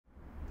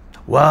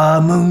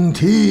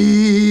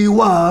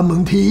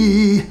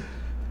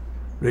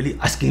Really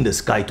asking the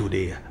sky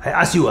today. I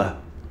ask you,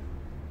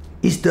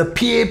 is the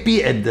PAP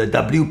and the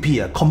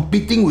WP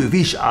competing with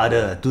each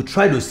other to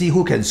try to see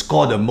who can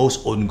score the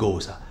most own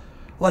goals?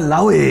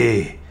 Walao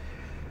eh.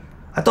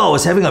 I thought I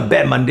was having a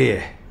bad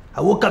Monday.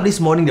 I woke up this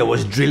morning, there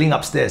was drilling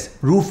upstairs.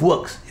 Roof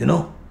works, you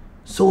know.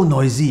 So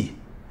noisy.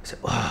 I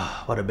said,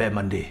 wow, what a bad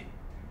Monday.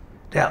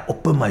 Then I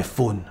opened my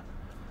phone.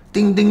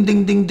 Ding, ding,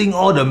 ding, ding, ding.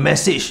 All the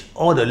message,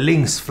 all the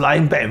links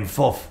flying back and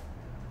forth.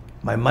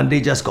 My Monday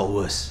just got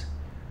worse.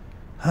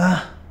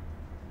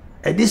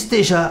 At this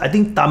stage, I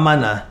think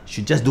Taman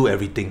should just do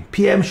everything.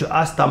 PM should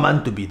ask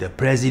Taman to be the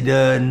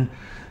president,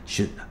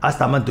 should ask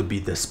Taman to be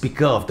the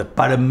speaker of the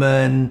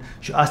parliament,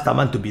 should ask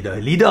Taman to be the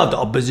leader of the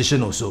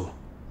opposition also.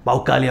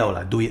 Bauka liao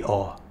lah, do it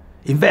all.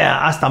 In fact,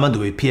 I asked Taman to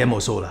be PM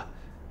also lah.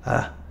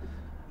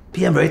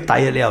 PM very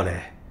tired liao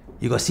leh.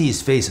 You got see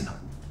his face in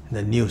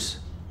the news.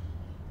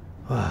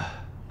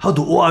 How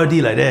to ORD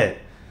like that?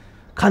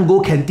 Can't go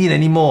canteen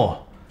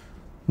anymore.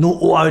 No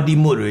ORD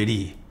mode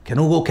already.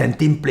 Cannot go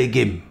canteen play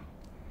game.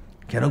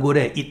 Cannot go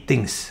there eat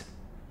things.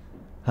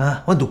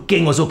 Want to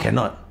king also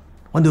cannot.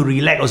 Want to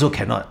relax also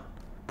cannot.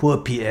 Poor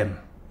PM.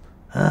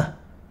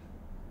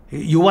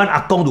 You want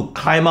Akong to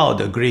climb out of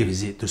the grave,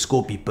 is it? To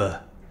scold people?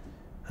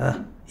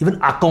 Even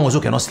Akong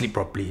also cannot sleep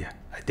properly,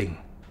 I think.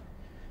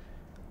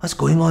 What's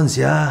going on,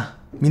 sia?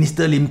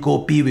 Minister Lim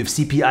Koh Pi with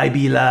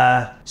CPIB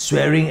lah,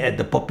 swearing at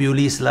the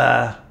populace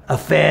lah,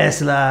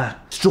 affairs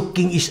lah,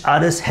 stroking each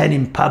other's hand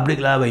in public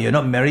lah when you're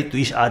not married to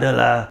each other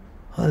lah.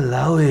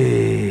 Walao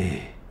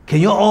eh.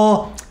 Can you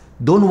all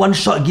don't one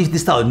shot give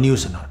this type of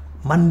news or not?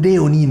 Monday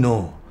only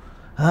no.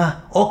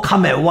 All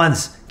come at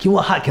once.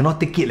 Huat heart cannot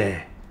take it leh.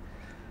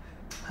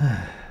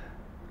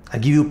 I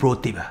give you pro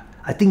tip.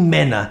 I think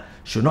men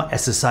should not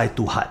exercise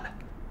too hard.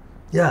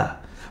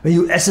 Yeah. When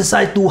you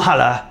exercise too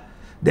hard,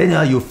 then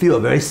you feel a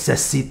very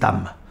sassy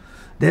thumb.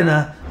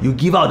 Then you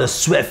give out the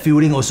sweat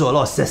feeling also, a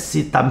lot of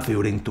sassy thumb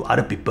feeling to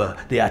other people.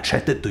 They are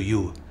attracted to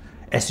you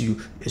as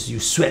you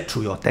sweat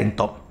through your tank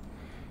top.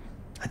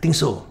 I think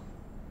so.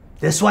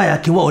 That's why I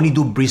can only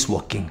do brisk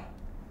walking.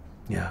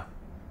 Yeah.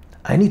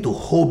 I need to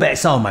hold back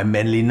some of my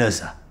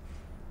manliness.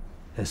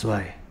 That's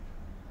why.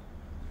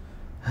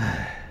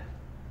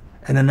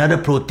 And another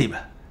pro tip.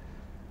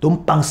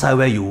 Don't pangsai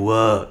where you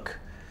work.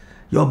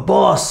 Your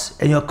boss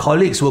and your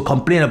colleagues will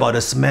complain about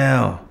the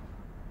smell.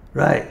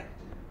 Right?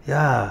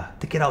 Yeah.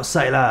 Take it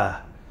outside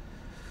lah.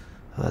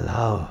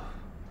 Walao.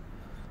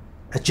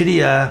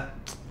 Actually,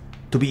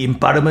 to be in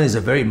parliament is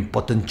a very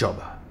important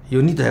job.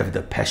 You need to have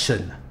the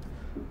passion.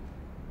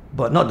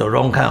 But not the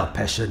wrong kind of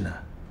passion.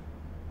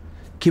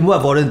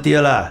 Huat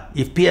volunteer lah.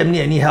 If PM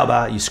need any help,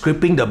 you're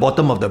scraping the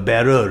bottom of the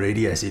barrel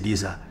already as it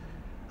is.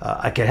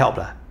 I can help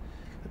lah.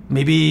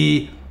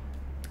 Maybe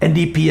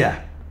NDP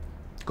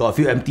got a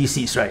few empty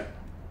seats, right?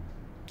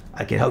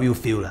 I can help you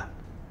fill lah.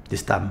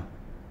 This time.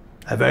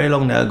 I very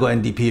long never go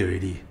NDP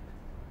already.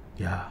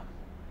 Yeah.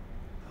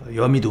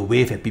 You want me to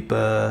wave at people?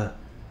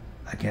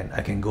 I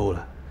can go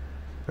lah.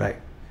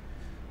 Right?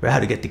 Very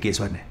hard to get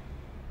tickets one.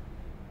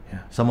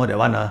 Yeah. Some of that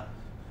one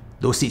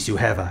those seats you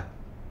have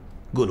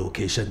good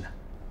location.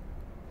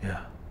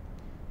 Yeah.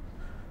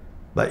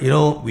 But you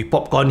know, we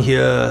popcorn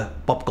here,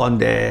 popcorn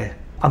there,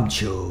 I'm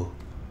chill.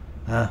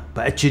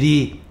 But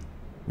actually,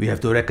 we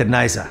have to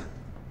recognize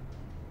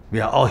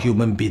we are all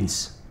human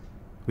beings.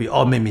 We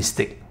all make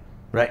mistakes,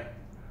 right?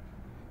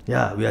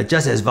 Yeah, we are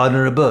just as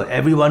vulnerable.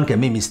 Everyone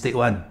can make mistake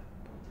one.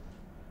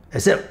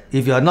 Except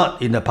if you are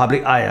not in the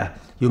public eye,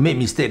 you make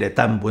mistake that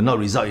time will not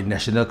result in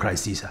national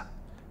crisis.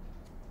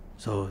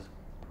 So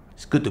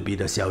it's good to be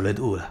the 小人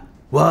物啦。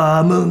我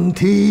问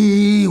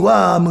题，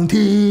我问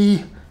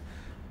题。